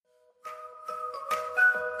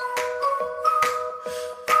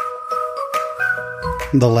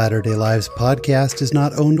The Latter-day Lives podcast is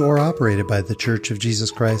not owned or operated by The Church of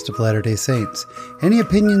Jesus Christ of Latter-day Saints. Any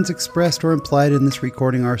opinions expressed or implied in this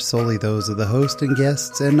recording are solely those of the host and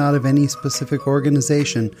guests and not of any specific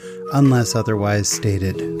organization unless otherwise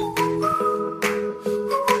stated.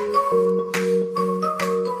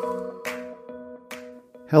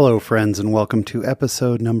 Hello, friends, and welcome to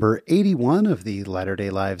episode number 81 of the Latter-day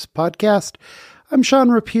Lives podcast. I'm Sean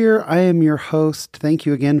Rapier. I am your host. Thank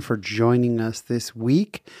you again for joining us this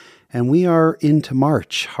week. And we are into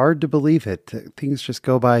March. Hard to believe it. Things just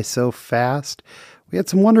go by so fast. We had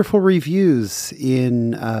some wonderful reviews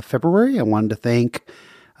in February. I wanted to thank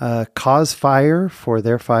Cause Fire for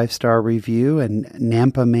their 5-star review, and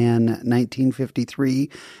Nampa Man 1953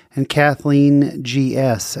 and Kathleen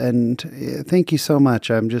GS. And thank you so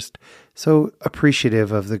much. I'm just so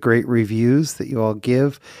appreciative of the great reviews that you all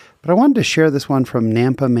give. But I wanted to share this one from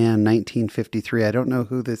Nampa Man 1953. I don't know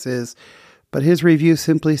who this is, but his review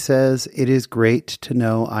simply says, "It is great to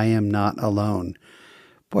know I am not alone."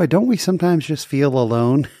 Boy, don't we sometimes just feel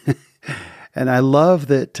alone? And I love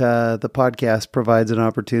that the podcast provides an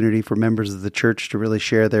opportunity for members of the church to really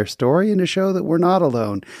share their story and to show that we're not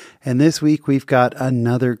alone. And this week we've got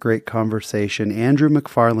another great conversation. Andrew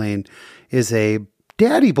McFarlane is a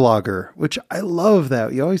daddy blogger, which I love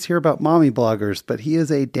that. You always hear about mommy bloggers, but he is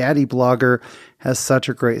a daddy blogger, has such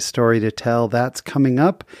a great story to tell. That's coming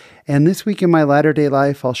up. And this week in my latter-day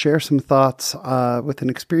life, I'll share some thoughts with an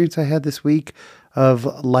experience I had this week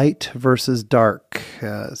of light versus dark.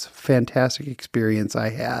 It's a fantastic experience I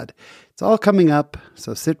had. It's all coming up,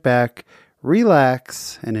 so sit back,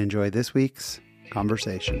 relax, and enjoy this week's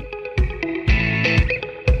conversation.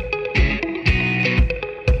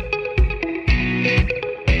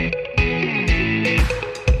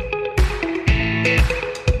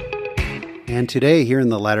 And today, here in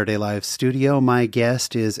the Latter-day Lives studio, my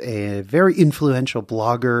guest is a very influential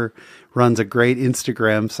blogger, runs a great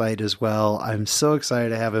Instagram site as well. I'm so excited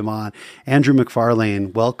to have him on. Andrew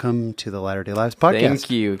McFarlane, welcome to the Latter-day Lives podcast.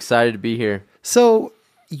 Thank you. Excited to be here. So,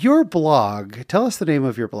 your blog, tell us the name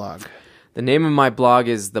of your blog. The name of my blog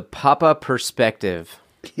is The Papa Perspective.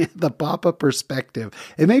 The Papa Perspective.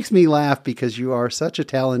 It makes me laugh because you are such a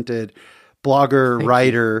talented blogger,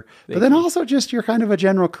 writer, but then also just you're kind of a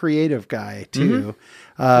general creative guy too.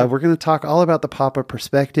 We're going to talk all about the Papa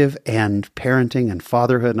Perspective and parenting and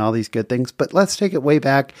fatherhood and all these good things, but let's take it way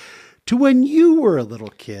back to when you were a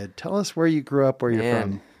little kid. Tell us where you grew up, where you're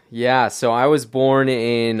from. Yeah, so I was born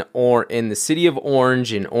in the city of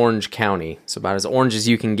Orange in Orange County, so about as orange as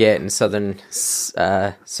you can get in Southern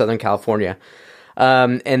California.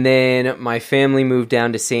 And then my family moved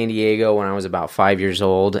down to San Diego when I was about 5 years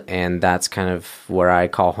old, and that's kind of where I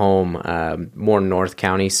call home, more North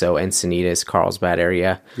County, so Encinitas, Carlsbad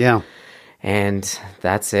area. Yeah. And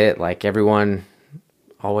that's it. Like, everyone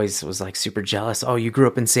always was like super jealous. "Oh, you grew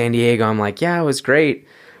up in San Diego." I'm like, "Yeah, it was great."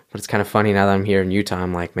 But it's kind of funny now that I'm here in Utah.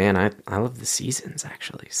 I'm like, man, I love the seasons,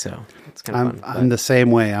 actually. So it's kind of fun. I'm the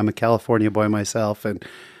same way. I'm a California boy myself,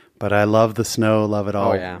 but I love the snow, love it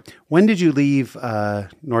all. Oh, yeah. When did you leave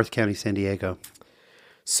North County, San Diego?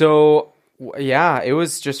 So, yeah, it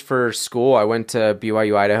was just for school. I went to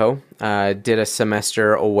BYU, Idaho, did a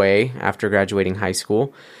semester away after graduating high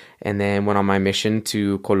school, and then went on my mission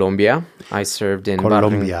to Colombia. I served in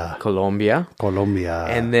Colombia.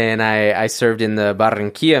 And then I served in the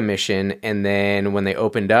Barranquilla mission, and then when they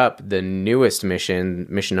opened up the newest mission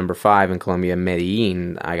number 5 in Colombia,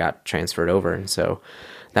 Medellin, I got transferred over, and so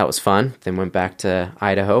that was fun. Then went back to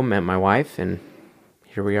Idaho, met my wife, and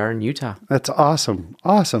here we are in Utah. That's awesome.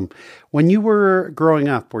 Awesome. When you were growing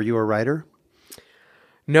up, were you a writer?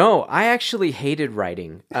 No, I actually hated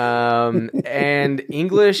writing. And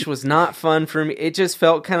English was not fun for me. It just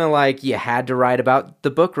felt kind of like you had to write about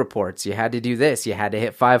the book reports. You had to do this. You had to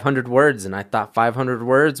hit 500 words. And I thought 500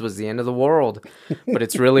 words was the end of the world. But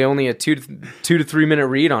it's really only a 2 to 3 minute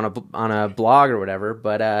read on a blog or whatever.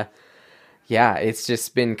 But yeah, it's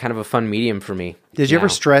just been kind of a fun medium for me. Did you ever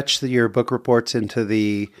stretch your book reports into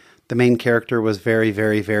the main character was very,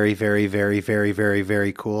 very, very, very, very, very, very,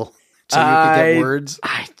 very cool? So you could get words?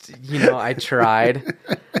 I tried.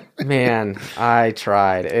 Man, I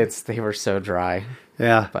tried. They were so dry.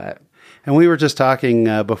 Yeah. And we were just talking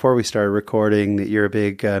before we started recording that you're a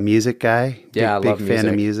big music guy. Yeah, I love big music. Fan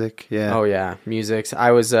of music. Yeah. Oh yeah, music.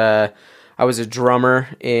 I was a drummer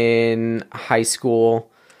in high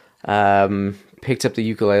school. Picked up the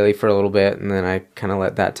ukulele for a little bit, and then I kind of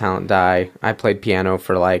let that talent die. I played piano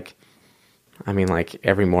for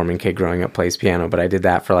every Mormon kid growing up plays piano, but I did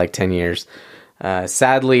that for 10 years.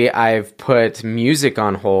 Sadly, I've put music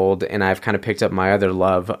on hold, and I've kind of picked up my other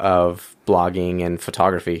love of blogging and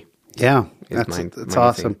photography. Yeah, that's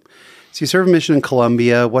awesome. So you serve a mission in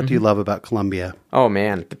Colombia. What do you love about Colombia? Oh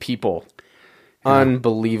man, the people. Yeah.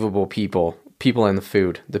 Unbelievable people. People and the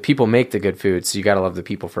food. The people make the good food, so you got to love the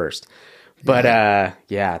people first. But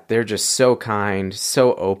they're just so kind,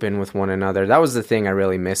 so open with one another. That was the thing I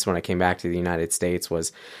really missed when I came back to the United States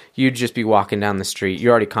was you'd just be walking down the street. You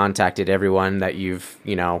already contacted everyone that you've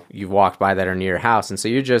walked by that are near your house, and so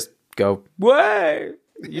you just go, "Way!"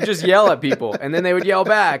 You just yell at people, and then they would yell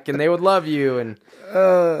back, and they would love you, and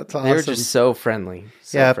that's awesome. They were just so friendly.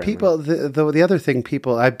 Friendly. People. The other thing,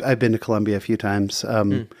 people. I've been to Colombia a few times.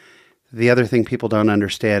 The other thing people don't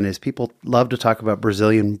understand is people love to talk about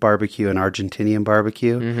Brazilian barbecue and Argentinian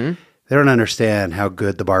barbecue. Mm-hmm. They don't understand how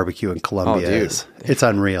good the barbecue in Colombia is. It's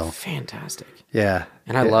unreal. Fantastic. Yeah.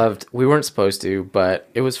 And we weren't supposed to, but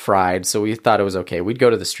it was fried, so we thought it was okay. We'd go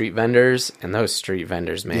to the street vendors, and those street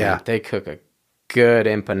vendors, man, they cook a good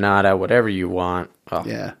empanada, whatever you want. Oh,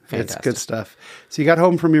 yeah, fantastic. It's good stuff. So you got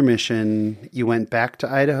home from your mission. You went back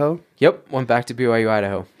to Idaho? Yep, went back to BYU,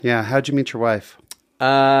 Idaho. Yeah, how'd you meet your wife?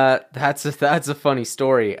 That's a funny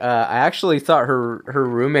story. I actually thought her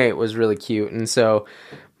roommate was really cute, and so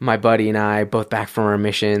my buddy and I, both back from our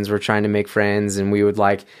missions, were trying to make friends, and we would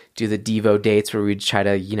like do the Devo dates where we'd try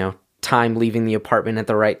to time leaving the apartment at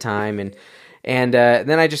the right time, and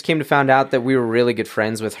then I just came to find out that we were really good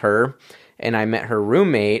friends with her. And I met her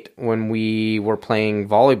roommate when we were playing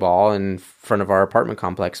volleyball in front of our apartment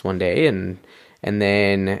complex one day, and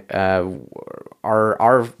then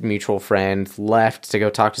our mutual friend left to go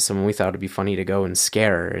talk to someone. We thought it'd be funny to go and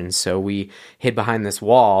scare her, and so we hid behind this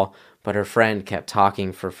wall. But her friend kept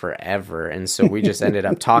talking for forever, and so we just ended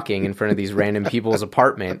up talking in front of these random people's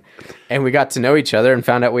apartment, and we got to know each other and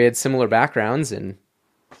found out we had similar backgrounds, and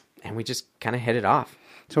we just kind of hit it off.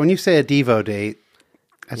 So when you say a Devo date,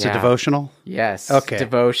 that's a devotional? Yes. Okay.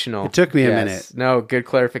 Devotional. It took me a minute. No, good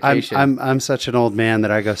clarification. I'm such an old man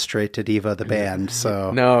that I go straight to Devo the band,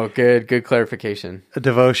 so... No, good clarification. A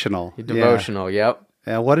devotional. Devotional, yep.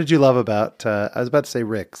 Yeah, what did you love about... I was about to say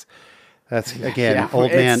Rick's. That's, again,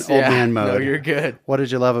 old man mode. No, you're good. What did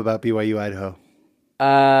you love about BYU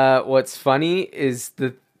Idaho? What's funny is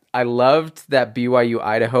I loved that BYU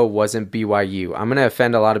Idaho wasn't BYU. I'm going to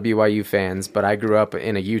offend a lot of BYU fans, but I grew up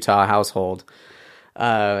in a Utah household.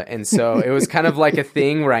 And so it was kind of like a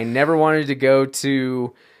thing where I never wanted to go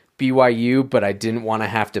to BYU, but I didn't want to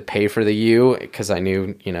have to pay for the U because I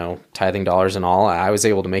knew, tithing dollars and all. I was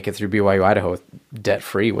able to make it through BYU Idaho debt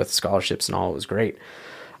free with scholarships and all. It was great.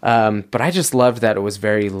 But I just loved that it was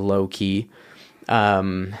very low key.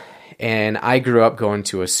 And I grew up going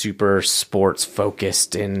to a super sports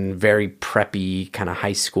focused and very preppy kind of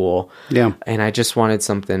high school. Yeah. And I just wanted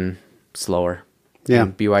something slower. Yeah.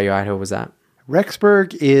 And BYU Idaho was that.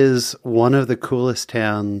 Rexburg is one of the coolest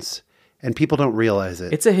towns, and people don't realize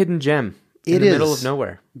it. It's a hidden gem in the middle of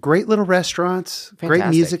nowhere. Great little restaurants, fantastic. Great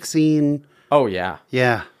music scene. Oh, yeah.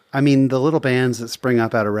 Yeah. I mean, the little bands that spring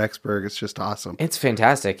up out of Rexburg, it's just awesome. It's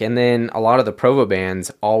fantastic. And then a lot of the Provo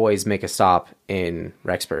bands always make a stop in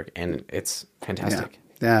Rexburg, and it's fantastic.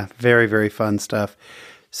 Yeah. Very, very fun stuff.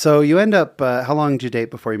 So you end up, how long did you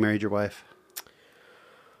date before you married your wife?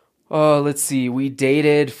 Oh, let's see. We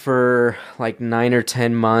dated for like 9 or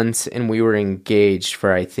 10 months, and we were engaged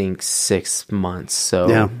for, I think, 6 months.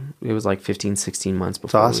 So it was like 15, 16 months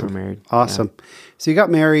before we were married. Awesome. Yeah. So you got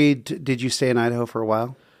married. Did you stay in Idaho for a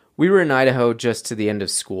while? We were in Idaho just to the end of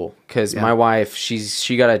school because my wife,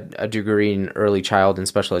 she got a degree in early child and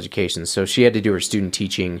special education. So she had to do her student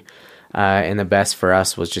teaching, and the best for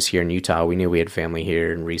us was just here in Utah. We knew we had family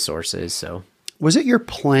here and resources, so... Was it your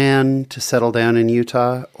plan to settle down in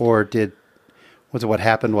Utah, or was it what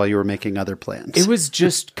happened while you were making other plans? It was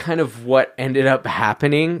just kind of what ended up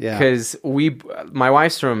happening because my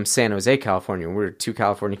wife's from San Jose, California. We were two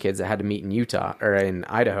California kids that had to meet in Utah or in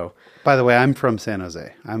Idaho. By the way, I'm from San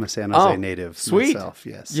Jose. I'm a San Jose native myself.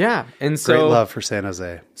 Yes. Yeah, and so great love for San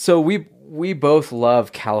Jose. So we both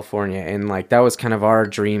love California, and like that was kind of our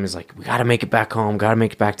dream. Is like we got to make it back home, got to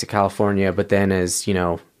make it back to California. But then, as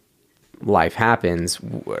life happens,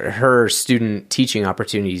 her student teaching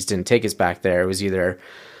opportunities didn't take us back there. It was either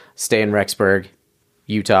stay in Rexburg,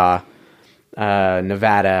 Utah,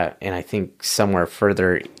 Nevada, and I think somewhere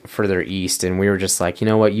further east. And we were just like, you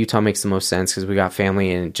know what, Utah makes the most sense because we got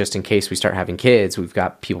family, and just in case we start having kids, we've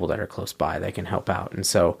got people that are close by that can help out. And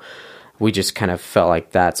so we just kind of felt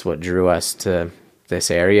like that's what drew us to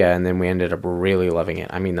this area, and then we ended up really loving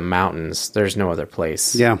it. I mean, the mountains, there's no other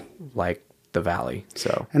place like the valley.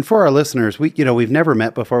 So, and for our listeners, we've never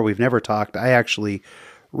met before, we've never talked. I actually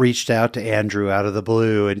reached out to Andrew out of the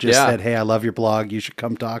blue and just said, hey, I love your blog, you should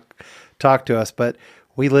come talk to us. But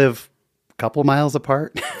we live a couple miles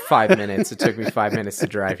apart. 5 minutes. It took me 5 minutes to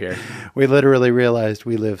drive here. We literally realized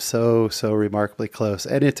we live so remarkably close,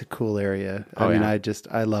 and it's a cool area. I mean,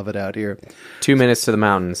 I love it out here. 2 minutes to the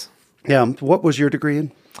mountains. Yeah. What was your degree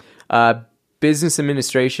in? Business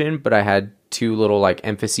administration, but I had 2 little like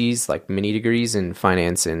emphases, like mini degrees in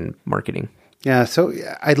finance and marketing. Yeah. So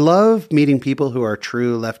I love meeting people who are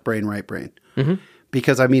true left brain, right brain. Mm-hmm.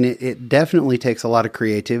 Because I mean, it definitely takes a lot of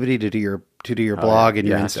creativity to do your blog and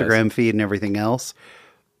your Instagram feed and everything else.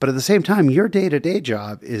 But at the same time, your day-to-day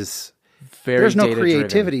job is there's no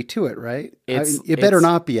creativity to it, right? It better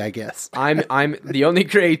not be, I guess. I'm the only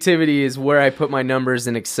creativity is where I put my numbers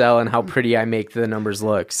in Excel and how pretty I make the numbers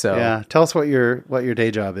look. So yeah, tell us what your day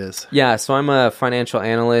job is. Yeah, so I'm a financial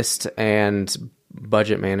analyst and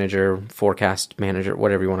budget manager, forecast manager,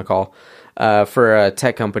 whatever you want to call, for a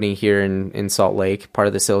tech company here in Salt Lake, part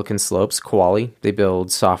of the Silicon Slopes, Quali. They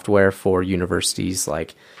build software for universities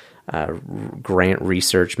like grant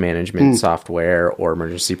research management software or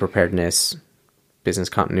emergency preparedness, business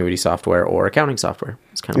continuity software, or accounting software.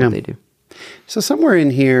 That's kind of what they do. So somewhere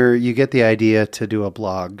in here, you get the idea to do a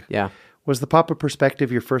blog. Yeah. Was the Papa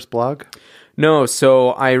Perspective your first blog? No.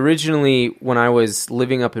 So I originally, when I was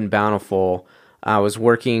living up in Bountiful, I was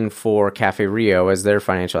working for Cafe Rio as their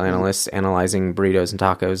financial analyst, analyzing burritos and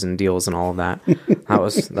tacos and deals and all of that.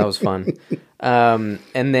 That was fun. And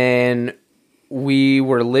then we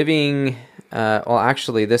were living, we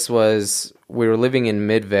were living in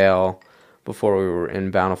Midvale before we were in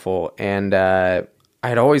Bountiful. And I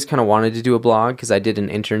had always kind of wanted to do a blog because I did an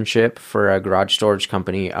internship for a garage storage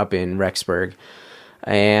company up in Rexburg.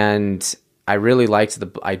 And I really liked the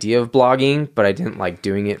idea of blogging, but I didn't like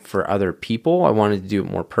doing it for other people. I wanted to do it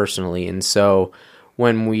more personally. And so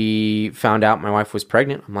when we found out my wife was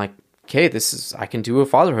pregnant, I'm like, okay, I can do a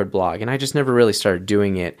fatherhood blog. And I just never really started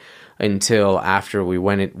doing it until after we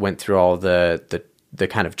went through all the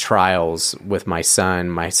kind of trials with my son.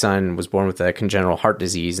 My son was born with a congenital heart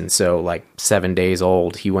disease. And so like 7 days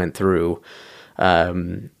old, he went through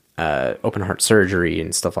open heart surgery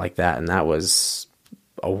and stuff like that. And that was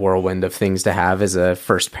a whirlwind of things to have as a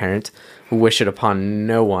first parent. Wish it upon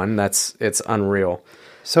no one. It's unreal.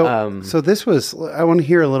 So this was, I want to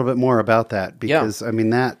hear a little bit more about that because I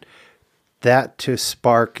mean, that to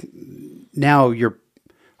spark, now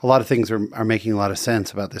a lot of things are making a lot of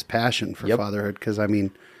sense about this passion for fatherhood. Cause I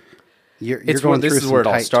mean, you're going through some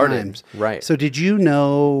tight times. Right. So did you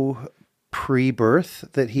know pre-birth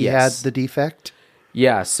that he had the defect?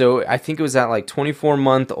 Yeah, so I think it was at like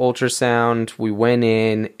 24-month ultrasound. We went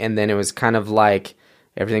in, and then it was kind of like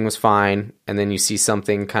everything was fine. And then you see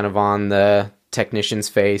something kind of on the technician's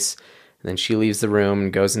face. And then she leaves the room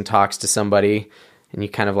and goes and talks to somebody. And you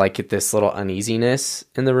kind of like get this little uneasiness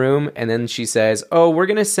in the room. And then she says, oh, we're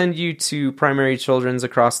going to send you to Primary Children's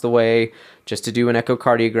across the way just to do an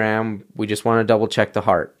echocardiogram. We just want to double check the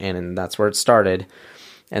heart. And that's where it started.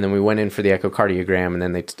 And then we went in for the echocardiogram, and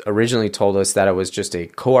then they originally told us that it was just a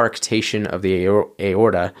coarctation of the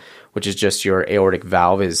aorta, which is just your aortic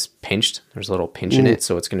valve is pinched. There's a little pinch in it,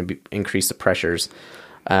 so it's going to increase the pressures.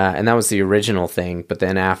 And that was the original thing. But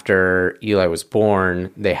then after Eli was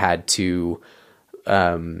born, they had to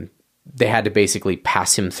basically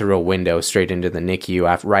pass him through a window straight into the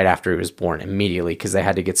NICU right after he was born immediately, because they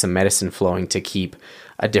had to get some medicine flowing to keep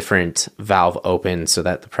a different valve open so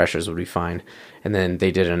that the pressures would be fine. And then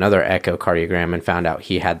they did another echocardiogram and found out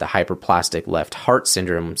he had the hyperplastic left heart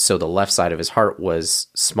syndrome. So the left side of his heart was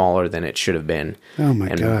smaller than it should have been. Oh my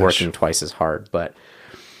gosh. Working twice as hard. But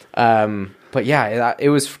yeah, it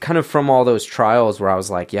was kind of from all those trials where I was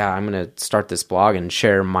like, yeah, I'm going to start this blog and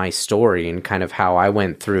share my story and kind of how I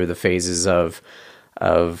went through the phases of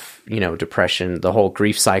depression, the whole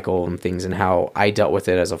grief cycle and things, and how I dealt with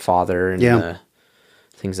it as a father and the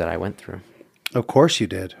things that I went through. Of course you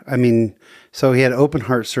did. I mean, so he had open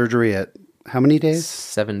heart surgery at how many days?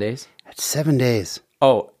 7 days. At 7 days.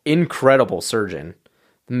 Oh, incredible surgeon.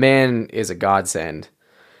 The man is a godsend.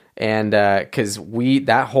 And because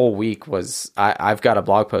that whole week was, I've got a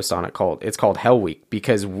blog post on it it's called Hell Week,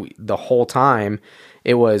 because the whole time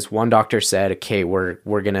it was one doctor said, okay, we're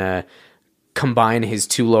going to combine his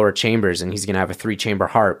 2 lower chambers and he's going to have a 3-chamber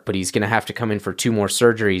heart, but he's going to have to come in for 2 more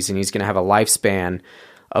surgeries and he's going to have a lifespan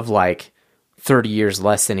of like 30 years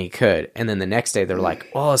less than he could. And then the next day they're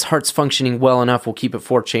like, well, his heart's functioning well enough. We'll keep it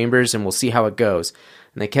 4 chambers and we'll see how it goes.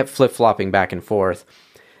 And they kept flip-flopping back and forth.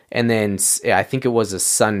 And then I think it was a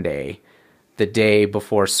Sunday, the day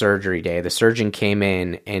before surgery day, the surgeon came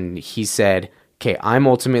in and he said, okay, I'm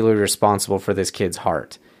ultimately responsible for this kid's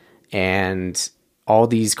heart. And all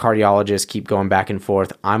these cardiologists keep going back and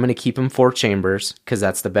forth. I'm going to keep him 4 chambers because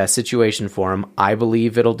that's the best situation for him. I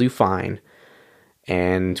believe it'll do fine.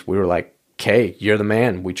 And we were like, okay, you're the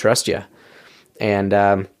man. We trust you.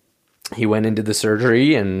 And he went into the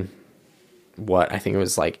surgery, and I think it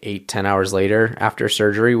was like 8-10 hours later after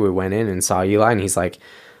surgery, we went in and saw Eli, and he's like,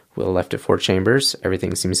 Will left at 4 chambers.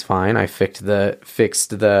 Everything seems fine. I fixed the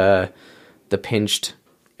pinched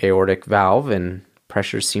aortic valve, and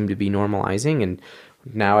pressures seem to be normalizing. And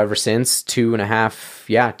now ever since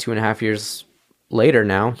 2.5 years later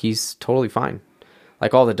now, he's totally fine.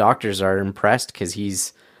 Like, all the doctors are impressed because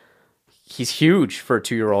he's huge for a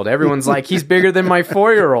 2-year-old. Everyone's like, he's bigger than my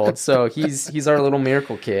 4-year-old. So he's our little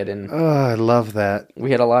miracle kid. And I love that. We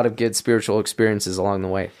had a lot of good spiritual experiences along the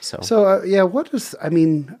way. So what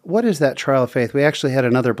is that trial of faith? We actually had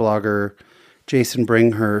another blogger, Jason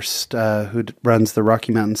Bringhurst, who runs the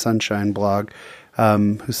Rocky Mountain Sunshine blog,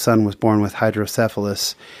 whose son was born with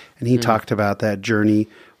hydrocephalus. And he talked about that journey.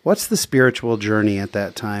 What's the spiritual journey at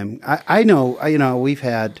that time? I know,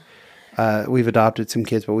 we've adopted some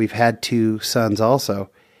kids, but we've had 2 sons also,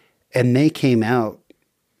 and they came out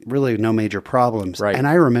really no major problems. Right. And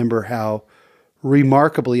I remember how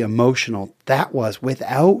remarkably emotional that was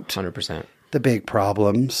without 100% the big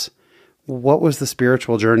problems. What was the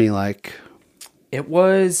spiritual journey like? It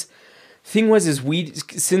was, thing was,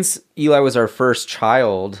 since Eli was our first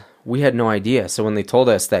child, we had no idea. So when they told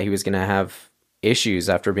us that he was going to have issues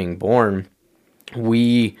after being born,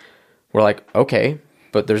 we were like, okay,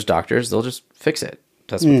 but there's doctors, they'll just fix it.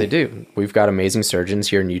 That's what they do. We've got amazing surgeons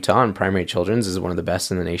here in Utah, and Primary Children's is one of the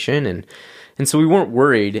best in the nation. And so we weren't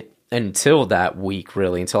worried until that week,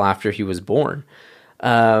 really, until after he was born.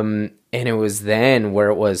 And it was then where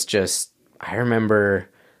it was just, I remember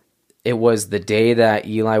it was the day that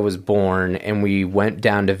Eli was born, and we went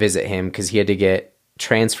down to visit him because he had to get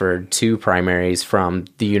transferred to primaries from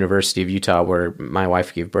the University of Utah where my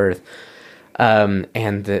wife gave birth.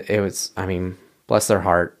 It was, bless their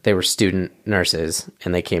heart, they were student nurses,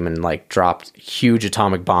 and they came and like dropped huge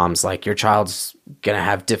atomic bombs. Like, your child's gonna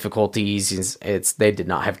have difficulties. They did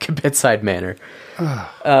not have bedside manner.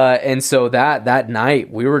 And so that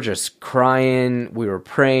night we were just crying. We were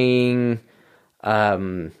praying,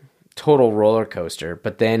 total roller coaster.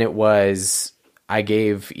 But then I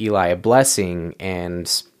gave Eli a blessing,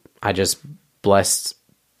 and I just blessed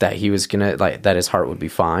that he was that his heart would be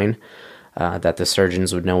fine. That the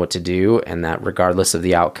surgeons would know what to do, and that regardless of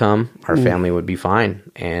the outcome, our family would be fine.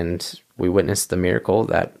 And we witnessed the miracle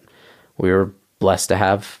that we were blessed to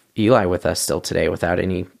have Eli with us still today without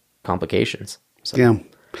any complications. So. Yeah.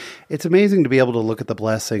 It's amazing to be able to look at the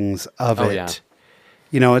blessings of it. Yeah.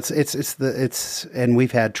 And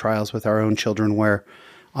we've had trials with our own children where,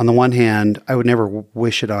 on the one hand, I would never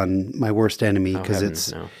wish it on my worst enemy because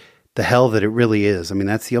it's the hell that it really is.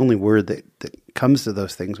 That's the only word that comes to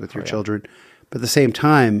those things with your children. But at the same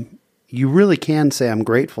time, you really can say, I'm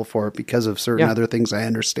grateful for it because of certain other things I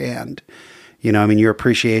understand. Your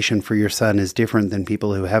appreciation for your son is different than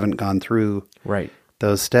people who haven't gone through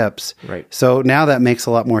those steps. Right. So now that makes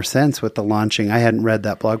a lot more sense with the launching. I hadn't read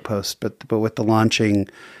that blog post, but with the launching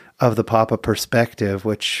of the Papa Perspective,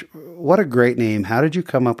 which, what a great name. How did you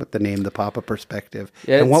come up with the name, the Papa Perspective?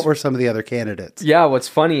 And what were some of the other candidates? Yeah, what's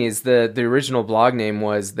funny is the original blog name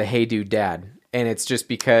was the Hey Dude Dad. And it's just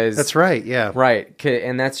because... That's right, yeah. Right.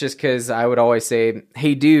 And that's just because I would always say,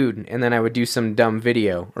 hey, dude, and then I would do some dumb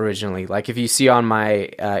video originally. Like, if you see on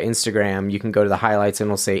my Instagram, you can go to the highlights and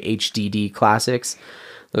it'll say HDD Classics.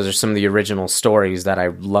 Those are some of the original stories that I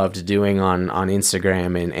loved doing on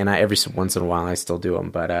Instagram, and I, every once in a while I still do them.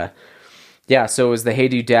 But so it was the Hey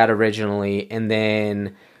Dude Dad originally, and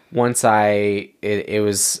then once it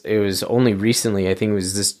was only recently, I think it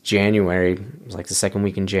was this January, it was like the second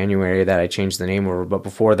week in January that I changed the name over. But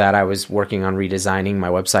before that, I was working on redesigning my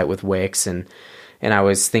website with Wix, and I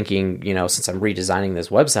was thinking, since I'm redesigning this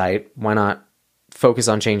website, why not focus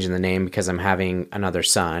on changing the name, because I'm having another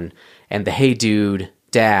son, and the Hey Dude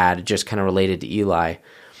Dad just kind of related to Eli.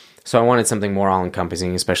 So I wanted something more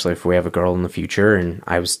all-encompassing, especially if we have a girl in the future. And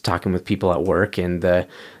I was talking with people at work, and the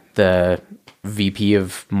VP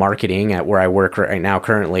of marketing at where I work right now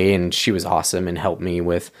currently, and she was awesome and helped me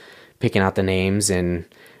with picking out the names. And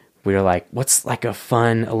we were like, what's like a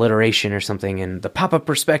fun alliteration or something? And the Papa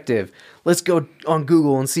Perspective, let's go on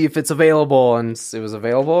Google and see if it's available. And it was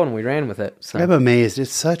available, and we ran with it. So. I'm amazed.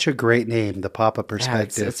 It's such a great name, the Papa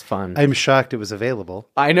Perspective. Yeah, it's fun. I'm shocked it was available.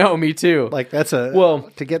 I know, me too. Like, that's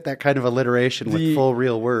to get that kind of alliteration with full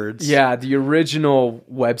real words. Yeah, the original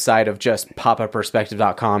website of just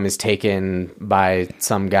papaperspective.com is taken by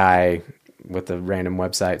some guy with a random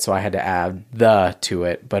website, so I had to add the to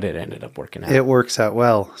it, but it ended up working out. It works out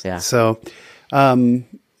well. Yeah. So,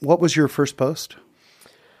 what was your first post?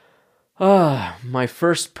 My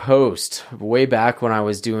first post way back when I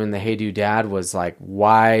was doing the Hey Dude Dad was like,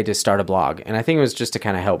 why to start a blog? And I think it was just to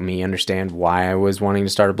kind of help me understand why I was wanting to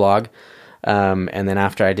start a blog. And then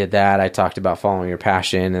after I did that, I talked about following your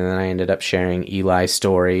passion, and then I ended up sharing Eli's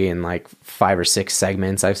story in like 5 or 6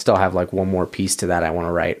 segments. I still have like one more piece to that I want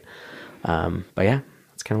to write. But yeah,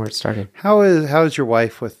 that's kind of where it started. How is your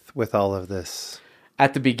wife with all of this?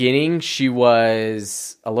 At the beginning, she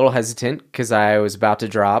was a little hesitant because I was about to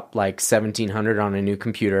drop like $1,700 on a new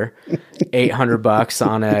computer, $800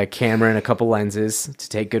 on a camera and a couple lenses to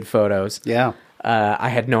take good photos. Yeah. I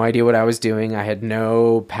had no idea what I was doing. I had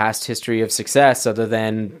no past history of success other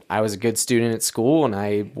than I was a good student at school and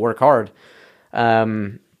I work hard.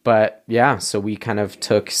 But yeah, so we kind of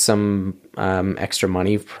took some extra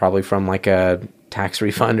money, probably from like a tax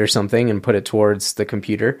refund or something, and put it towards the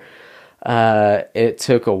computer. It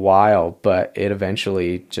took a while, but it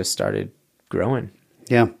eventually just started growing.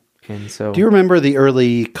 Yeah. And so, do you remember the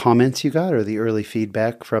early comments you got or the early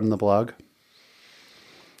feedback from the blog?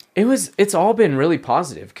 it's all been really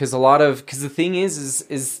positive because the thing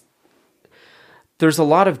is there's a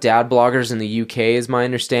lot of dad bloggers in the UK is my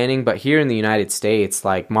understanding, but here in the United States,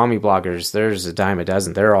 like mommy bloggers, there's a dime a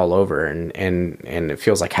dozen. They're all over, and it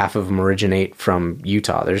feels like half of them originate from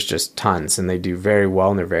Utah. There's just tons, and they do very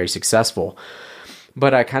well, and they're very successful.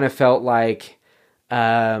 But I kind of felt like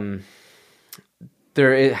it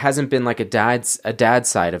hasn't been like a dad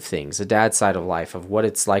side of things, a dad side of life, of what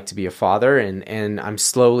it's like to be a father, and I'm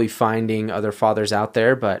slowly finding other fathers out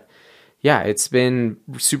there, but yeah, it's been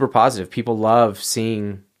super positive. People love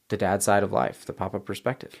seeing the dad side of life, the papa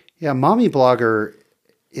perspective. Yeah, mommy blogger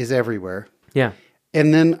is everywhere. Yeah.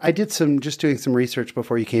 And then I did doing some research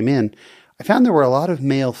before you came in. I found there were a lot of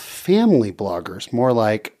male family bloggers, more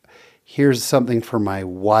like, here's something for my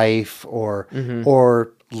wife, or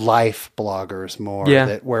life bloggers more,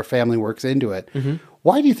 where family works into it. Mm-hmm.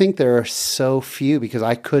 Why do you think there are so few? Because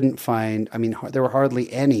I couldn't find, there were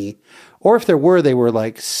hardly any, or if there were, they were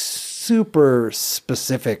like super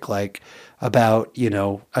specific, like about,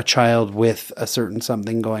 a child with a certain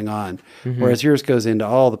something going on, whereas yours goes into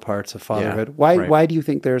all the parts of fatherhood. Yeah, Why do you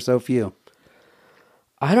think there are so few?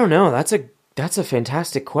 I don't know. That's a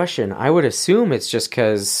fantastic question. I would assume it's just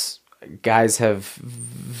because guys have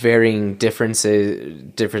varying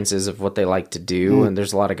differences of what they like to do, and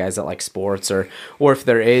there's a lot of guys that like sports, or if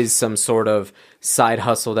there is some sort of side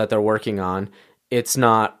hustle that they're working on, it's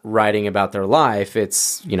not writing about their life.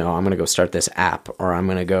 It's, I'm going to go start this app, or I'm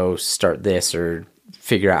going to go start this, or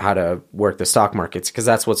figure out how to work the stock markets, because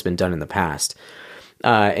that's what's been done in the past.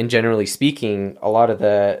 And generally speaking, a lot of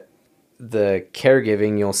the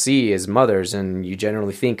caregiving you'll see is mothers, and you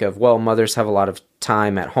generally think of, well, mothers have a lot of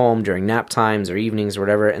time at home during nap times or evenings or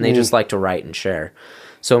whatever, and they just like to write and share.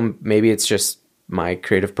 So maybe it's just my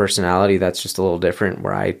creative personality that's just a little different,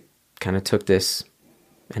 where I kind of took this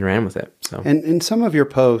and ran with it. So, and in some of your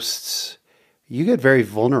posts, you get very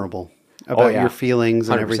vulnerable about your feelings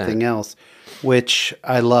and 100%. Everything else, which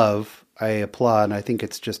I love. I applaud. And I think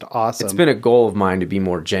it's just awesome. It's been a goal of mine to be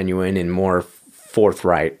more genuine and more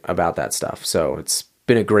forthright about that stuff. So it's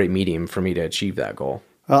been a great medium for me to achieve that goal.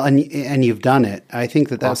 Well, and you've done it. I think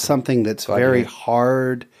that's awesome. Something that's very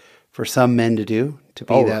hard for some men to do, to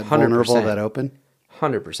be that 100%. Vulnerable, that open.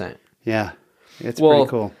 100%. Yeah. It's pretty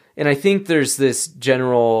cool. And I think there's this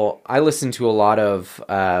general, I listen to a lot of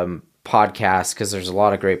podcasts, because there's a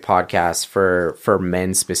lot of great podcasts for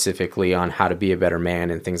men specifically on how to be a better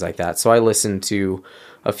man and things like that. So I listen to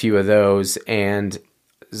a few of those, and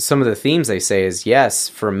some of the themes they say is, yes,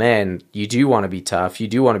 for men, you do want to be tough. You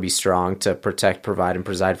do want to be strong to protect, provide, and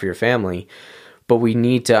preside for your family. But we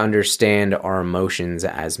need to understand our emotions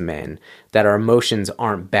as men, that our emotions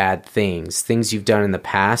aren't bad things. Things you've done in the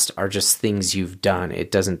past are just things you've done.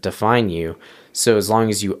 It doesn't define you. So as long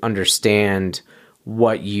as you understand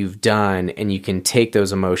what you've done, and you can take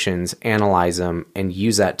those emotions, analyze them, and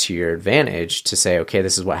use that to your advantage to say, okay,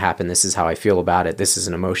 this is what happened. This is how I feel about it. This is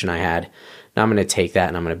an emotion I had. Now I'm going to take that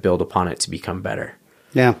and I'm going to build upon it to become better.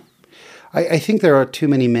 Yeah. I think there are too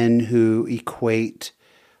many men who equate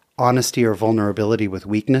honesty or vulnerability with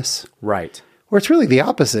weakness. Right. Where it's really the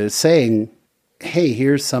opposite. It's saying, hey,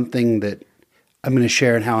 here's something that I'm going to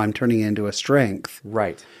share and how I'm turning it into a strength.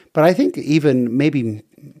 Right. But I think maybe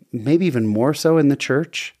even more so in the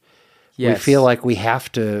church, we feel like we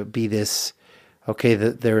have to be this, okay,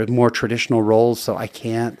 there are more traditional roles, so I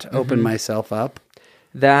can't open myself up.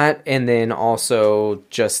 That, and then also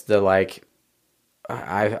just the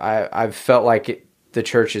I've felt like the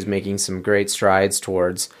church is making some great strides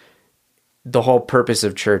towards, the whole purpose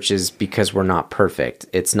of church is because we're not perfect.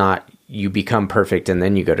 It's not you become perfect and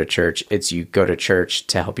then you go to church. It's you go to church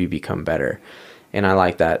to help you become better. And I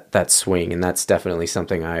like that swing. And that's definitely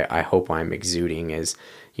something I hope I'm exuding is,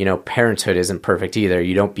 parenthood isn't perfect either.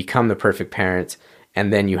 You don't become the perfect parent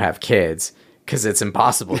and then you have kids, because it's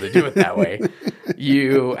impossible to do it that way.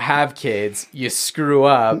 You have kids, you screw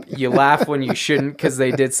up, you laugh when you shouldn't because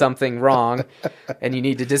they did something wrong and you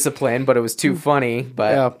need to discipline, but it was too funny.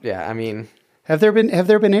 But yeah, I mean... Have there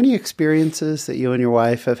been any experiences that you and your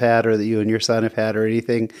wife have had, or that you and your son have had, or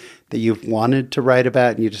anything that you've wanted to write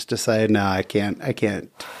about and you just decided, no, I can't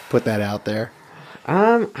put that out there?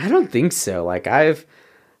 I don't think so. Like I've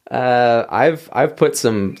put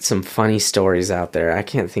some funny stories out there. I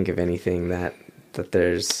can't think of anything that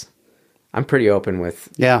there's. I'm pretty open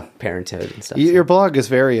with parenthood and stuff. Your blog is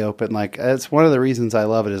very open. Like, it's one of the reasons I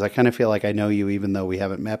love it is I kind of feel like I know you even though we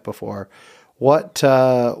haven't met before. What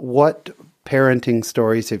parenting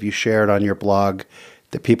stories have you shared on your blog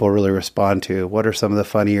that people really respond to? What are some of the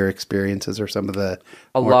funnier experiences or some of the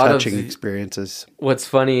more touching experiences? What's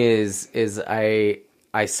funny is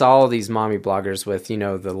I saw all these mommy bloggers with,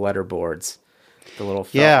 the letter boards, the little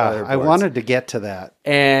felt letter boards. I wanted to get to that.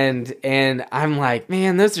 And I'm like,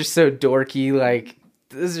 man, those are so dorky. Like,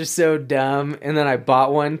 those are so dumb. And then I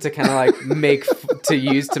bought one to kind of like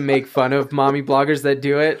to make fun of mommy bloggers that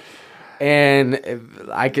do it. And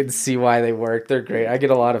I can see why they work. They're great. I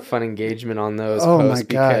get a lot of fun engagement on those posts. Oh my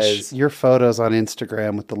gosh. Your photos on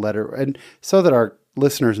Instagram with the letter, and so that our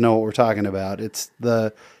listeners know what we're talking about. It's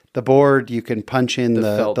the board, you can punch in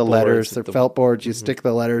the letters, the felt boards, you stick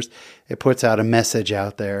the letters, it puts out a message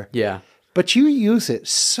out there. Yeah. But you use it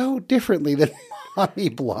so differently than mommy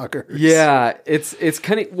bloggers. Yeah, it's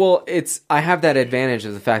kind of, I have that advantage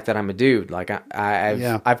of the fact that I'm a dude. Like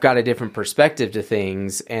I've got a different perspective to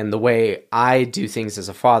things, and the way I do things as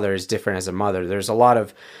a father is different as a mother. There's a lot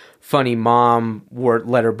of funny mom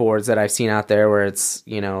letter boards that I've seen out there where it's,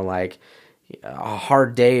 like, a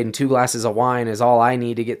hard day and 2 glasses of wine is all I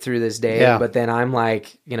need to get through this day. Yeah. But then I'm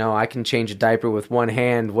like, I can change a diaper with one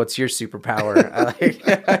hand. What's your superpower?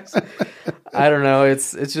 I don't know.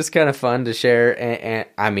 It's just kind of fun to share. And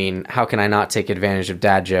I mean, how can I not take advantage of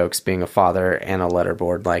dad jokes being a father and a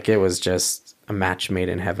letterboard? Like, it was just a match made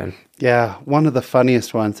in heaven. Yeah. One of the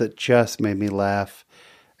funniest ones that just made me laugh.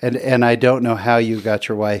 And I don't know how you got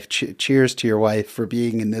your wife. Cheers to your wife for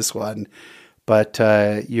being in this one. But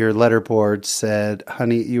your letterboard said,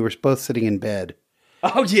 honey, you were both sitting in bed.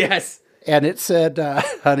 Oh, yes. And it said,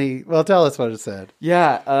 honey, well, tell us what it said.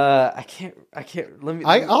 Yeah, I can't, let me.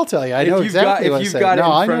 I'll tell you. I know exactly what it said.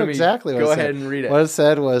 I know exactly what it said. Go ahead and read it. What it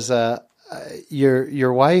said was,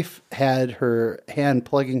 your wife had her hand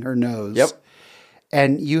plugging her nose. Yep.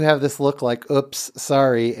 And you have this look like, oops,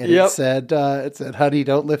 sorry. And it said, honey,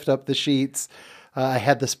 don't lift up the sheets. I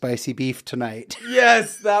had the spicy beef tonight.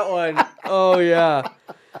 Yes, that one. Oh, yeah.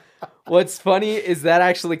 What's funny is that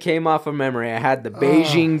actually came off of memory. I had the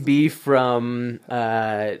Beijing beef from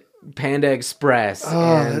Panda Express.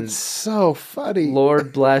 Oh, and that's so funny.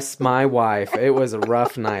 Lord bless my wife. It was a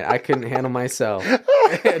rough night. I couldn't handle myself.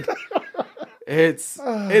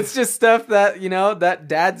 It's just stuff that, that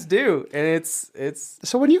dads do. And it's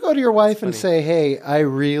so when you go to your wife and say, hey, I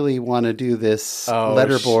really want to do this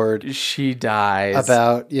letterboard. She dies.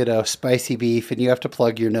 About, spicy beef, and you have to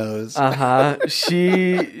plug your nose.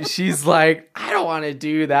 She's like, I don't want to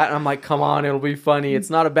do that. And I'm like, come on, it'll be funny. It's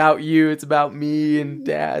not about you. It's about me and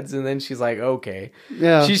dads. And then she's like, okay.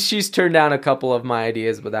 Yeah. She's turned down a couple of my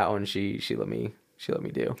ideas, but that one she let me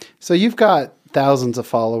do. So you've got thousands of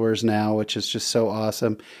followers now, which is just so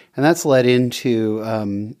awesome. And that's led into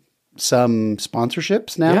some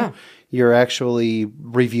sponsorships now. Yeah. You're actually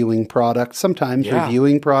reviewing products, sometimes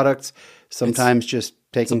reviewing products, sometimes just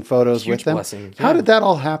taking photos with them. Blessing. Yeah. How did that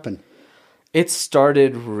all happen? It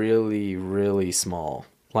started really, really small.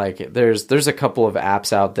 Like there's a couple of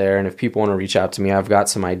apps out there, and if people want to reach out to me, I've got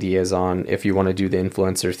some ideas on if you want to do the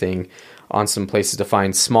influencer thing, on some places to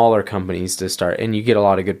find smaller companies to start. And you get a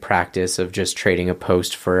lot of good practice of just trading a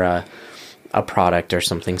post for a product or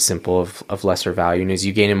something simple of lesser value. And as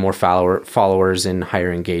you gain in more followers and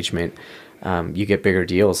higher engagement, you get bigger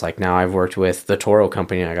deals. Like now I've worked with the Toro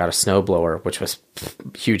company and I got a snowblower, which was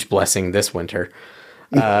a huge blessing this winter.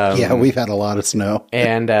 Yeah, we've had a lot of snow.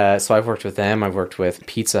 And so I've worked with them. I've worked with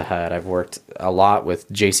Pizza Hut. I've worked a lot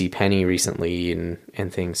with JCPenney recently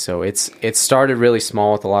and things. So it started really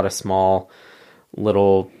small with a lot of small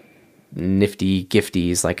little nifty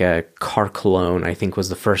gifties, like a car cologne, I think was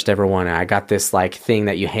the first ever one. I got this like thing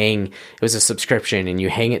that you hang. It was a subscription, and you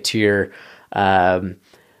hang it to your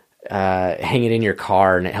hang it in your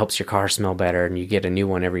car, and it helps your car smell better, and you get a new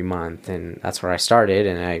one every month. And that's where I started,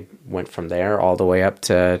 and I went from there all the way up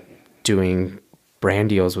to doing brand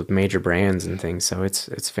deals with major brands and things. So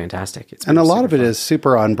it's fantastic. And a lot of it is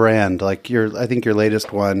super on brand. Like I think your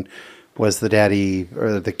latest one was the daddy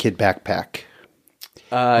or the kid backpack.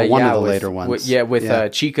 One of the later ones.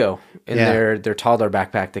 With Chico in their Taldar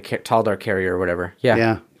backpack, the Taldar carrier or whatever. Yeah.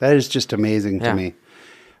 Yeah. That is just amazing to me.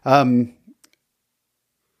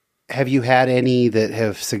 Have you had any that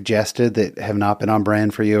have suggested that have not been on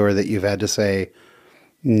brand for you, or that you've had to say,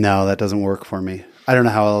 no, that doesn't work for me? I don't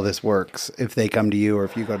know how all this works, if they come to you or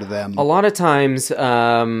if you go to them. A lot of times,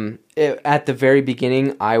 at the very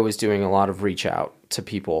beginning, I was doing a lot of reach out to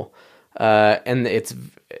people. But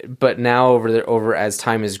now over as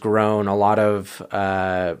time has grown,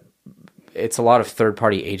 it's a lot of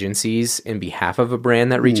third-party agencies in behalf of a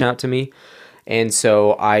brand that reach out to me. And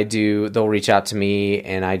so they'll reach out to me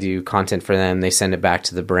and I do content for them. They send it back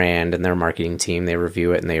to the brand and their marketing team. They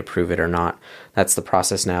review it and they approve it or not. That's the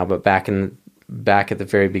process now. But back at the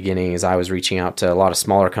very beginning, as I was reaching out to a lot of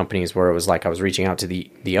smaller companies, where it was like I was reaching out to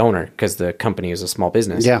the owner because the company is a small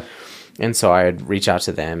business. Yeah. And so I'd reach out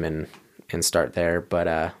to them and start there. But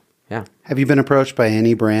yeah. Have you been approached by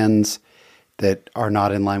any brands that are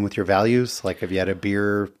not in line with your values? Like, have you had a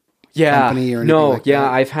beer company or anything like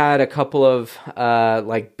that? I've had a couple of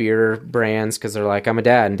like beer brands because they're like, I'm a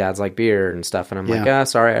dad and dads like beer and stuff. And I'm like,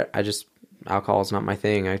 sorry, alcohol is not my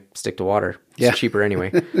thing. I stick to water. It's cheaper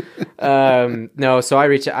anyway. No, so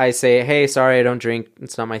I say, hey, sorry, I don't drink.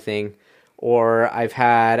 It's not my thing. Or I've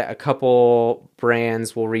had a couple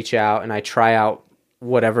brands will reach out and I try out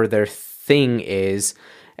whatever their thing is.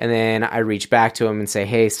 And then I reach back to them and say,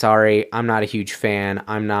 hey, sorry, I'm not a huge fan.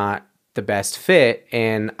 I'm not the best fit.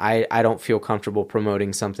 And I don't feel comfortable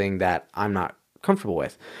promoting something that I'm not comfortable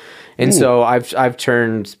with. And so I've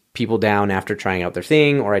turned people down after trying out their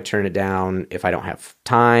thing, or I turn it down if I don't have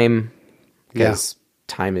time, because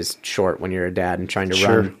time is short when you're a dad and trying to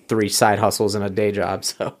run 3 side hustles and a day job.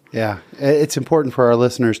 So yeah, it's important for our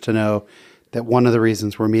listeners to know that one of the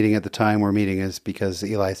reasons we're meeting at the time we're meeting is because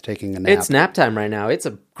Eli's taking a nap. It's nap time right now. It's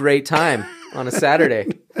a great time on a Saturday.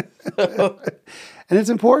 And it's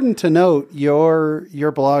important to note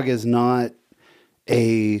your blog is not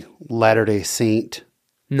a Latter-day Saint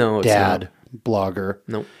dad blogger.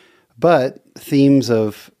 No. But themes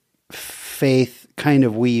of faith kind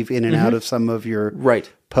of weave in and out of some of your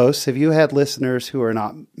posts. Have you had listeners who are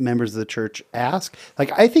not members of the church ask?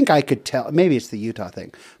 Like, I think I could tell, maybe it's the Utah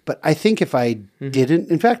thing, but I think if I didn't,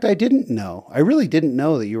 in fact, I didn't know. I really didn't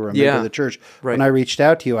know that you were a member of the church. Right. When I reached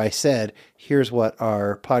out to you, I said, here's what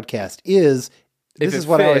our podcast is. This is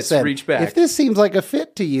what I always said. Reach back. If this seems like a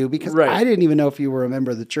fit to you, because I didn't even know if you were a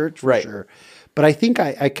member of the church for sure. But I think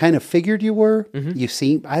I kind of figured you were. You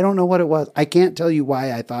seem, I don't know what it was. I can't tell you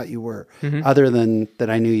why I thought you were, other than that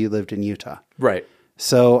I knew you lived in Utah. Right.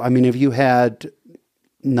 So, I mean, have you had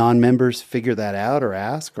non-members figure that out or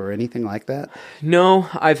ask or anything like that? No,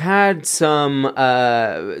 I've had some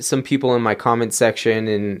people in my comment section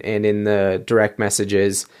and in the direct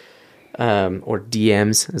messages, or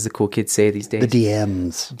DMs, as the cool kids say these days. The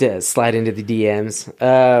DMs. Slide into the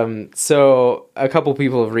DMs. So a couple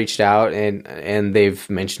people have reached out and they've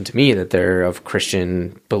mentioned to me that they're of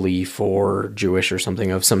Christian belief or Jewish or something,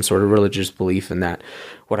 of some sort of religious belief, and that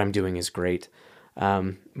what I'm doing is great.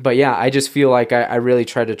 But yeah, I just feel like I really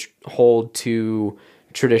try to hold to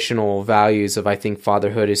traditional values of, I think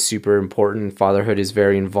fatherhood is super important. Fatherhood is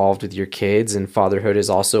very involved with your kids, and fatherhood is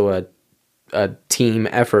also a team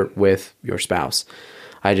effort with your spouse.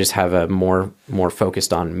 I just have a more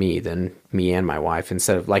focused on me than me and my wife.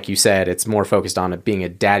 Instead of, like you said, it's more focused on it being a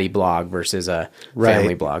daddy blog versus a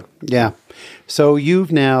family blog. Yeah. So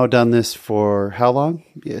you've now done this for how long?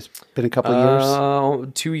 It's been a couple of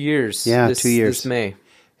years? 2 years. Yeah, 2 years. This May.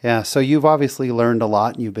 Yeah. So you've obviously learned a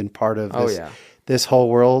lot, and you've been part of this whole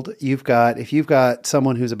world. If you've got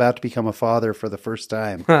someone who's about to become a father for the first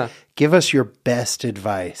time, give us your best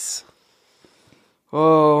advice.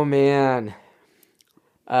 Oh, man.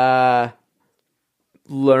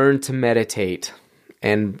 Learn to meditate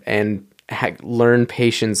and learn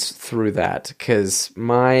patience through that. 'Cause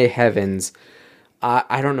my heavens,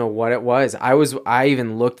 I don't know what it was. I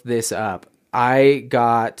even looked this up. I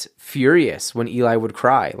got furious when Eli would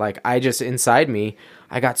cry. Like, I just, inside me,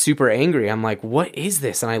 I got super angry. I'm like, what is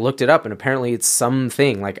this? And I looked it up, and apparently it's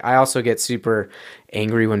something. Like, I also get super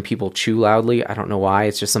angry when people chew loudly. I don't know why.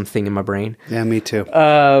 It's just something in my brain. Yeah, me too.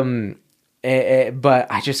 But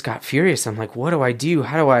I just got furious. I'm like, what do I do?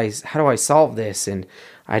 How do I solve this? And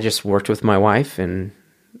I just worked with my wife and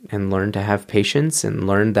learned to have patience, and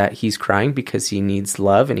learned that he's crying because he needs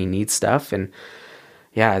love and he needs stuff. And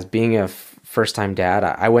yeah, as being a first time dad,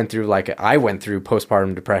 I went through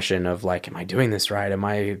postpartum depression of like, am I doing this right?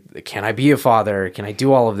 Can I be a father? Can I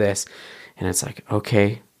do all of this? And it's like,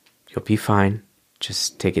 okay, you'll be fine.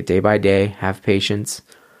 Just take it day by day, have patience,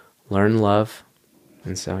 learn love.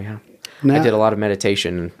 And so, yeah, I did a lot of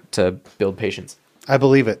meditation to build patience. I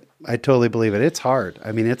believe it. I totally believe it. It's hard.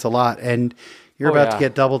 I mean, it's a lot. And you're about to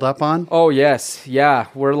get doubled up on? Oh, yes. Yeah.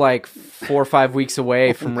 We're like 4 or 5 weeks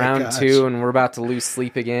away from round 2, and we're about to lose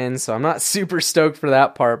sleep again. So I'm not super stoked for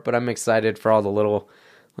that part, but I'm excited for all the little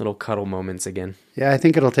cuddle moments again. Yeah, I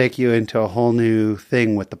think it'll take you into a whole new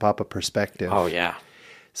thing with the Papa Perspective. Oh, yeah.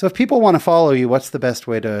 So if people want to follow you, what's the best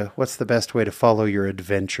way to follow your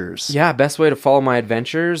adventures? Yeah, best way to follow my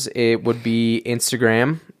adventures, it would be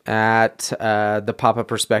Instagram at the Papa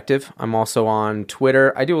Perspective. I'm also on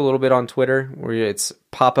Twitter. I do a little bit on Twitter where it's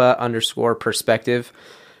Papa_perspective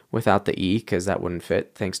without the E, because that wouldn't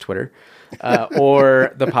fit. Thanks, Twitter.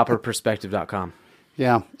 Or thepapaperspective.com.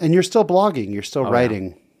 Yeah, and you're still blogging. You're still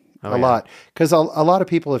writing. A lot, because a lot of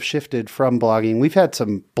people have shifted from blogging. We've had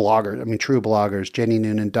some bloggers, true bloggers. Jenny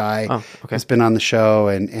Noonan Dye has been on the show,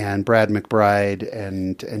 and Brad McBride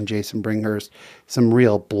and Jason Bringhurst, some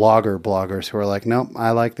real bloggers who are like, nope,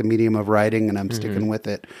 I like the medium of writing, and I'm sticking with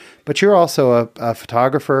it. But you're also a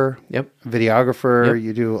photographer, videographer. Yep.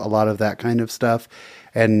 You do a lot of that kind of stuff,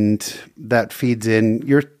 and that feeds in.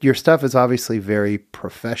 Your stuff is obviously very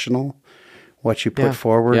professional. What you put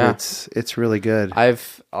forward, it's really good. A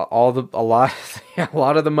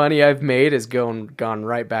lot of the money I've made has gone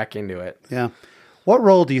right back into it. Yeah. What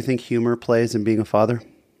role do you think humor plays in being a father?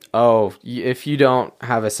 Oh, if you don't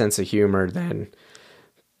have a sense of humor, then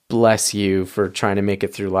bless you for trying to make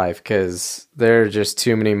it through life, because there are just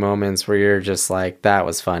too many moments where you're just like, that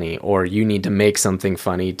was funny, or you need to make something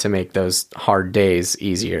funny to make those hard days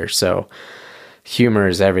easier. So humor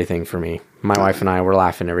is everything for me. My wife and I, we're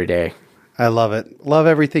laughing every day. I love it. Love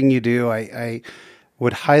everything you do. I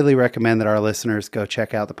would highly recommend that our listeners go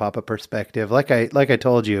check out the Papa Perspective. Like I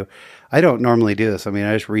told you, I don't normally do this. I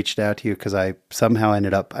just reached out to you because I somehow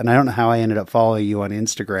ended up, and I don't know how I ended up following you on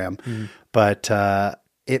Instagram, but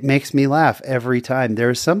it makes me laugh every time.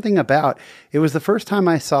 There's something about, it was the first time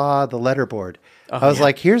I saw the letterboard. I was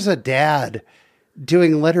like, here's a dad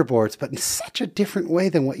doing letterboards, but in such a different way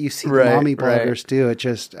than what you see the mommy bloggers do.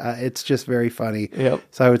 It's just very funny. Yep.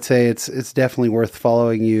 So I would say it's definitely worth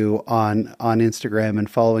following you on Instagram and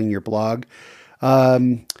following your blog.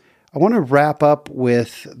 I want to wrap up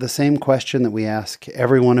with the same question that we ask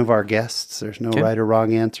every one of our guests. There's no right or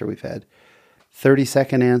wrong answer. We've had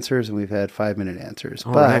 30-second answers and we've had 5-minute answers.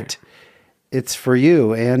 It's for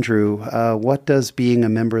you, Andrew. What does being a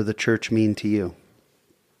member of the church mean to you?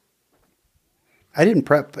 I didn't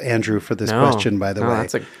prep Andrew for this question, by the way.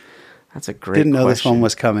 That's a great Didn't know question. this one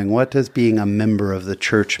was coming. What does being a member of the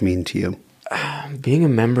church mean to you? Being a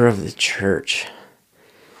member of the church,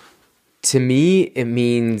 to me, it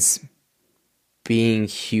means being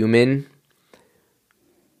human,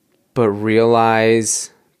 but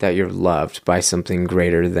realize that you're loved by something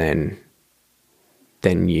greater than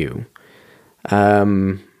you.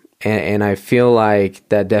 And I feel like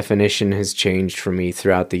that definition has changed for me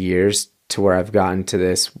throughout the years, to where I've gotten to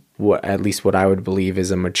this, at least what I would believe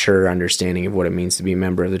is a mature understanding of what it means to be a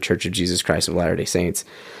member of the Church of Jesus Christ of Latter-day Saints.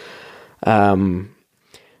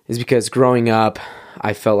 Is because growing up,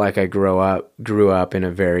 I felt like I grew up in a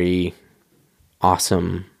very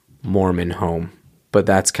awesome Mormon home. But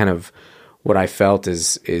that's kind of what I felt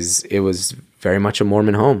is it was very much a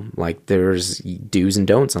Mormon home. Like, there's do's and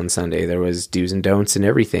don'ts on Sunday. There was do's and don'ts and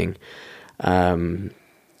everything.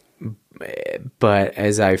 But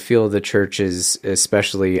as I feel the churches,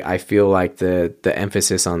 especially, I feel like the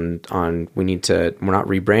emphasis on we're not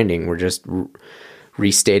rebranding, we're just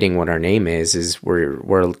restating what our name is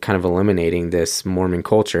we're kind of eliminating this Mormon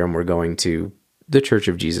culture, and we're going to the Church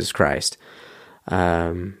of Jesus Christ,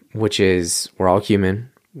 which is, we're all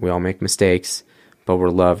human, we all make mistakes, but we're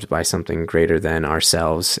loved by something greater than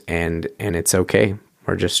ourselves, and it's okay.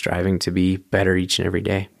 We're just striving to be better each and every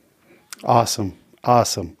day. Awesome.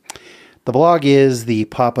 The blog is the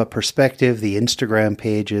Papa Perspective. The Instagram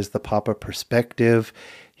page is the Papa Perspective.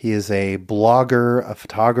 He is a blogger, a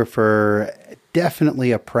photographer,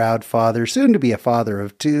 definitely a proud father, soon to be a father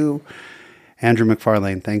of 2. Andrew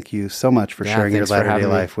McFarlane, thank you so much for sharing your Latter-day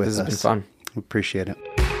life with us. This has been fun. We appreciate it.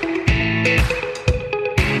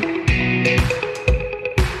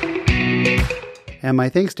 And my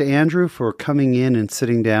thanks to Andrew for coming in and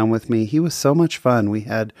sitting down with me. He was so much fun. We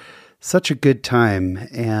had such a good time.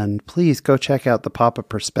 And please go check out the Papa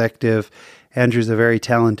Perspective. Andrew's a very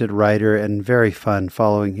talented writer and very fun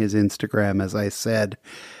following his Instagram, as I said.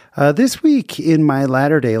 This week in my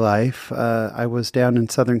latter-day life, I was down in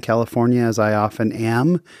Southern California, as I often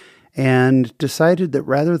am, and decided that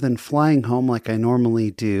rather than flying home like I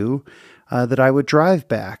normally do, that I would drive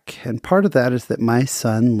back. And part of that is that my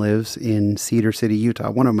son lives in Cedar City,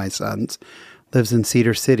 Utah. One of my sons lives in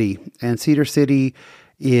Cedar City. And Cedar City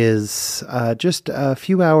is just a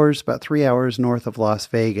few hours, about 3 hours north of Las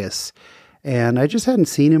Vegas. And I just hadn't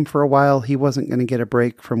seen him for a while. He wasn't going to get a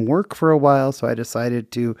break from work for a while, so I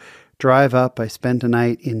decided to drive up. I spent a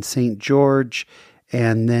night in St. George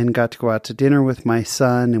and then got to go out to dinner with my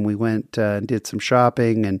son, and we went and did some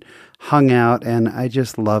shopping and hung out, and I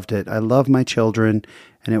just loved it. I love my children,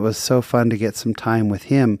 and it was so fun to get some time with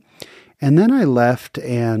him. And then I left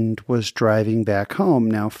and was driving back home.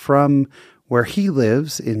 Now, from where he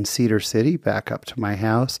lives in Cedar City, back up to my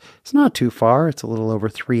house. It's not too far. It's a little over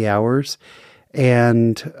 3 hours.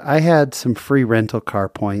 And I had some free rental car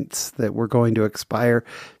points that were going to expire.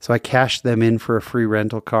 So I cashed them in for a free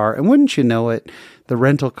rental car. And wouldn't you know it, the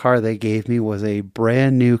rental car they gave me was a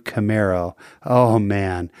brand new Camaro. Oh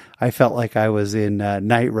man, I felt like I was in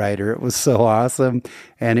Knight Rider. It was so awesome.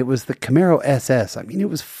 And it was the Camaro SS. I mean, it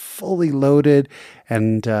was fully loaded.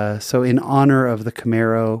 And so in honor of the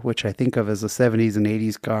Camaro, which I think of as a 70s and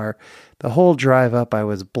 80s car, the whole drive up, I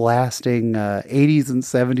was blasting 80s and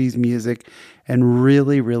 70s music and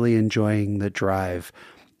really, really enjoying the drive.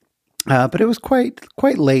 But it was quite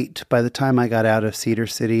late by the time I got out of Cedar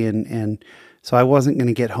City, and so I wasn't going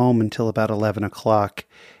to get home until about 11 o'clock.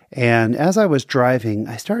 And as I was driving,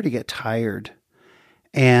 I started to get tired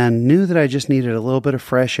and knew that I just needed a little bit of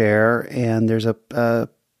fresh air. And there's a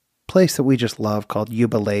place that we just love called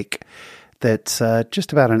Yuba Lake that's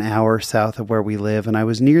just about an hour south of where we live. And I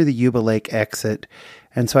was near the Yuba Lake exit.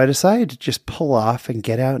 And so I decided to just pull off and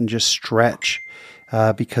get out and just stretch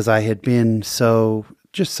because I had been so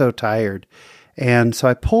tired. And so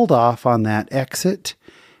I pulled off on that exit.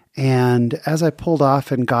 And as I pulled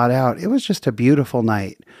off and got out, it was just a beautiful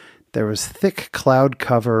night. There was thick cloud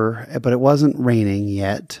cover, but it wasn't raining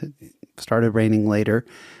yet. It started raining later.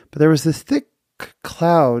 But there was this thick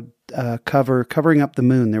cloud cover covering up the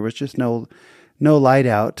moon. There was just no light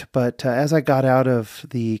out. But as I got out of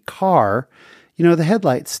the car, the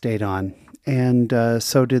headlights stayed on, and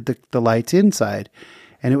so did the lights inside.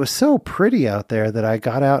 And it was so pretty out there that I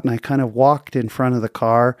got out and I kind of walked in front of the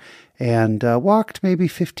car and walked maybe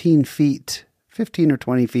 15 or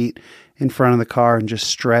 20 feet in front of the car and just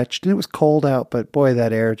stretched. And it was cold out, but boy,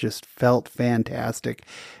 that air just felt fantastic.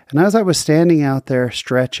 And as I was standing out there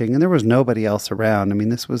stretching, and there was nobody else around, I mean,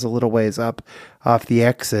 this was a little ways up off the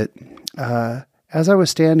exit. As I was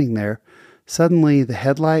standing there, suddenly the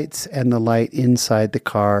headlights and the light inside the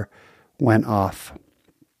car went off.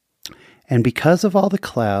 And because of all the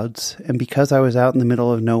clouds, and because I was out in the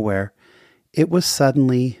middle of nowhere, it was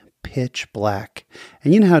suddenly pitch black.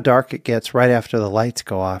 And you know how dark it gets right after the lights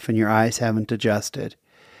go off and your eyes haven't adjusted.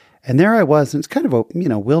 And there I was, and it's kind of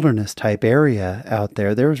a wilderness type area out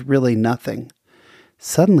there. There was really nothing.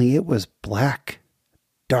 Suddenly it was black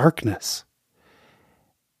darkness.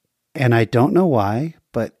 And I don't know why,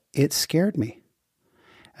 but it scared me.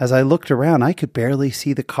 As I looked around, I could barely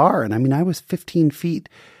see the car. And I mean, I was 15 feet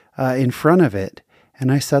in front of it,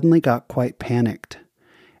 and I suddenly got quite panicked.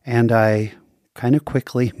 And I kind of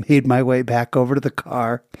quickly made my way back over to the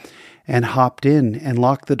car and hopped in and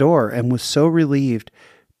locked the door and was so relieved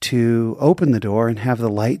to open the door and have the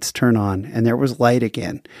lights turn on. And there was light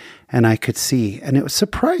again, and I could see. And it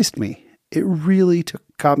surprised me. It really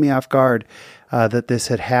caught me off guard that this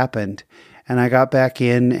had happened. And I got back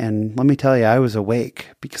in, and let me tell you, I was awake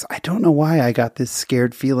because I don't know why I got this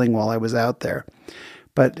scared feeling while I was out there.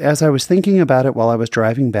 But as I was thinking about it while I was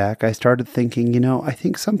driving back, I started thinking, I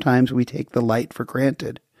think sometimes we take the light for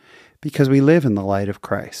granted because we live in the light of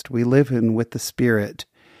Christ. We live with the Spirit.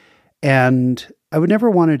 And I would never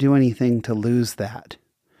want to do anything to lose that.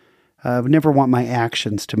 I would never want my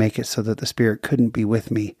actions to make it so that the Spirit couldn't be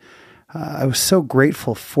with me. I was so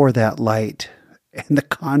grateful for that light and the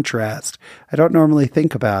contrast. I don't normally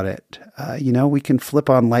think about it. We can flip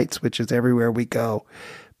on light switches everywhere we go.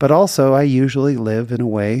 But also, I usually live in a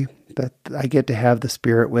way that I get to have the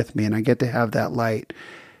Spirit with me and I get to have that light.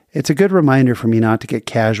 It's a good reminder for me not to get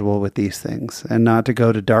casual with these things and not to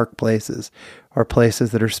go to dark places or places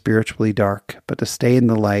that are spiritually dark, but to stay in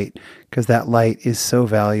the light because that light is so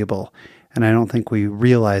valuable. And I don't think we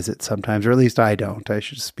realize it sometimes, or at least I don't. I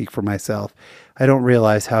should speak for myself. I don't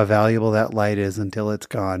realize how valuable that light is until it's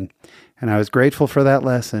gone. And I was grateful for that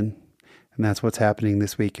lesson. And that's what's happening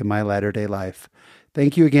this week in my latter-day life.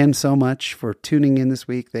 Thank you again so much for tuning in this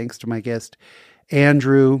week. Thanks to my guest,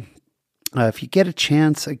 Andrew. If you get a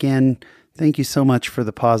chance, again, Thank you so much for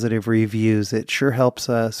the positive reviews. It sure helps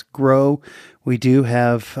us grow. We do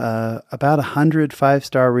have about 100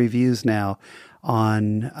 5-star reviews now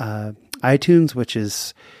on iTunes, which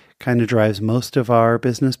is kind of drives most of our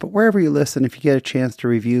business. But wherever you listen, if you get a chance to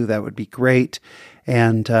review, that would be great.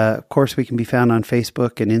 And of course, we can be found on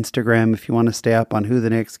Facebook and Instagram if you want to stay up on who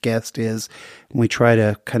the next guest is. And we try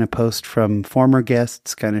to kind of post from former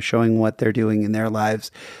guests, kind of showing what they're doing in their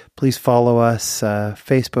lives. Please follow us,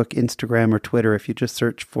 Facebook, Instagram, or Twitter. If you just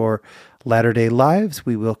search for Latter-day Lives,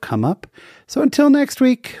 we will come up. So until next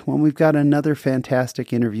week, when we've got another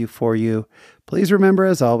fantastic interview for you, please remember,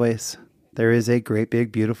 as always, there is a great,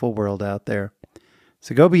 big, beautiful world out there.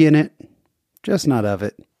 So go be in it, just not of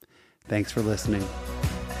it. Thanks for listening.